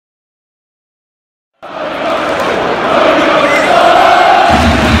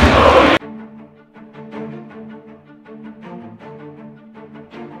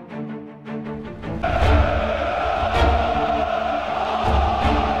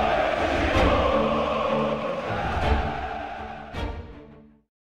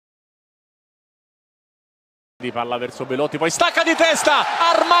Di palla verso Belotti, poi stacca di testa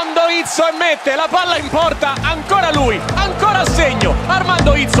Armando IZZO e mette la palla in porta, ancora lui, ancora a segno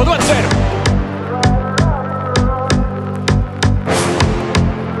Armando IZZO, 2-0.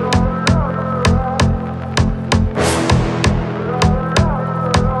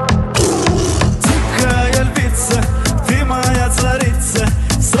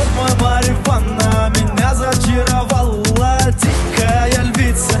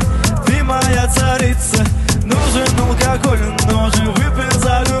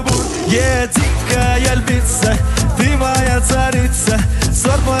 Дикая львица, ты моя царица,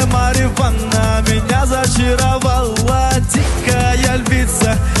 сорт мой марихуана меня зачаровала. Дикая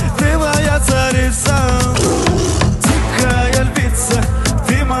львица, ты моя царица. Дикая львица,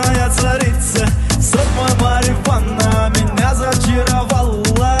 ты моя царица, сорт мой марихуана меня зачаровала.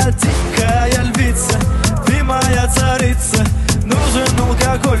 Дикая львица, ты моя царица, нужен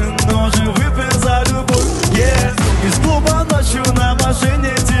алкоголь, нужен выпей за любовь. Из клуба ночью на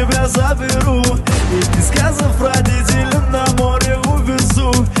машине тебя заберу, из сказов родителей на море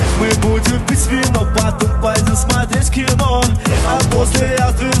увезу. Мы будем пить вино, потом пойдем смотреть кино, а после я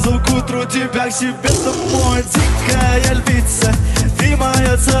отвезу к утру тебя к себе домой. Дикая львица, ты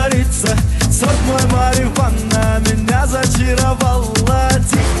моя царица, сорт мой марихуана меня зачаровала.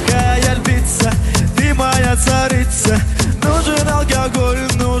 Дикая львица, ты моя царица, нужен алкоголь,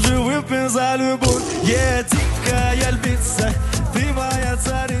 нужен выпей за любовь. Дикая львица, ты моя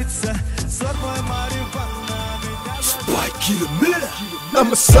царица, сорт мой марихуана меня зачаровала.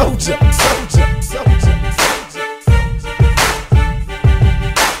 I'm a soldier, soldier, soldier, soldier.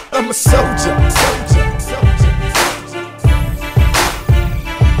 I'm a soldier, soldier, soldier.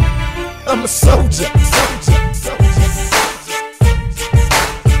 I'm a soldier, soldier, soldier.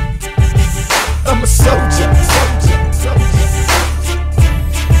 I'm a soldier, soldier, soldier.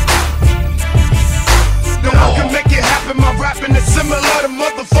 No one can make it happen. My rapping is similar to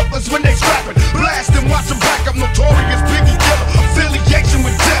motherfuckers when they scrapping. Blast and watch them back. I'm notorious biggie killer. Affiliation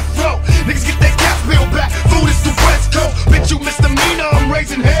with death row. Niggas get their gas bill back. Food is the West Coast. Bitch, you misdemeanor. I'm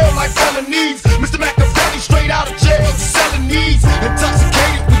raising hell like felonies. Mr. Machiavelli straight out of jail. Selling these.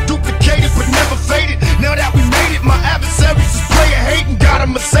 Intoxicated, we duplicated but never faded. Now that we made it, my adversaries is player hating. Got a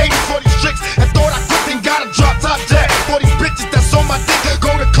Mercedes for these chicks that thought I quit and got a drop top jack. For these bitches that's on my dick,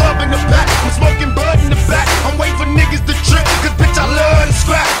 go to club in the back. I'm smoking bud in the back. I'm waiting for niggas to trip, cause bitch I love to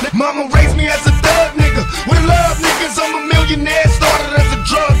scrap. Mama raised me as a thug nigga. With love niggas, I'm a millionaire. Started as a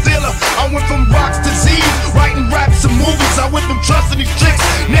drug dealer. I went from rocks to Z's, writing raps and movies. I went from trusting these chicks,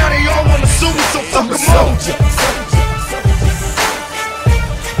 now they all wanna sue me, so fuck them all.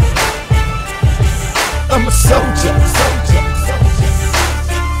 I'm a soldier, soldier, soldier.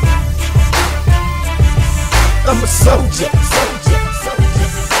 I'm a soldier, soldier, soldier.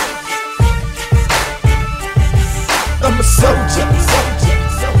 I'm a soldier, soldier,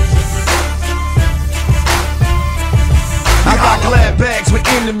 soldier. I got glad bags with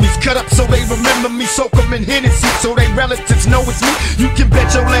enemies cut up so they remember me. Soak them in Hennessy so they relatives know it's me. You can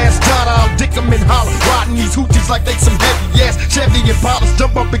bet your last dollar I'll dick them and holler. Riding these hoochies like they some heavy ass Chevy Impalas.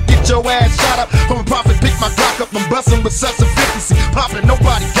 Jump up and get your ass shot up. From a profit, pick my Glock up. I'm bustin' with such efficiency. Poppin',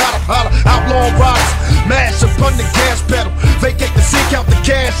 nobody got up, holler. Outlaw riders, mash up on the gas pedal. Vacate the scene, count the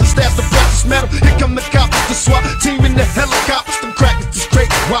cash and stash the precious metal. Here come the cops, the SWAT team in the helicopters. Them crackers just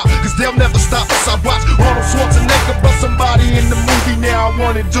straight wild, cause they'll never stop us. I watch Arnold Schwarzenegger bust somebody in the movie, now I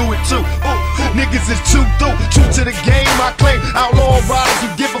wanna do it too. Ooh, niggas is too through, true to the game I claim. Outlaw riders who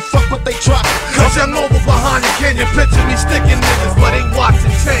give a fuck what they try. Cause young over behind the canyon, picture me sticking niggas, but ain't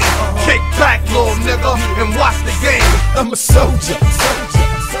watching change. Kick back, little nigga, and watch the game. I'm a soldier, soldier,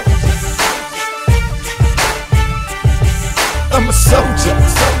 soldier. I'm a soldier,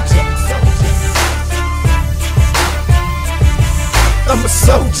 soldier, soldier. I'm a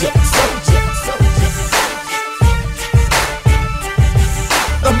soldier, soldier, soldier.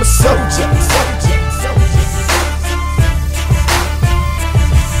 I'm a soldier, soldier, soldier.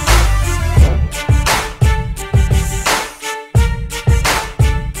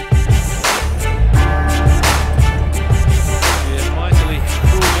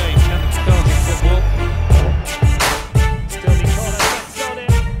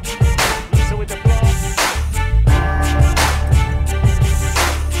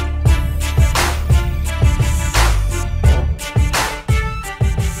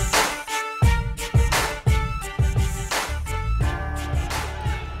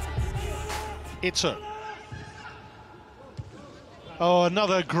 IZZO. Oh,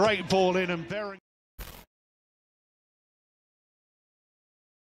 another great ball in and very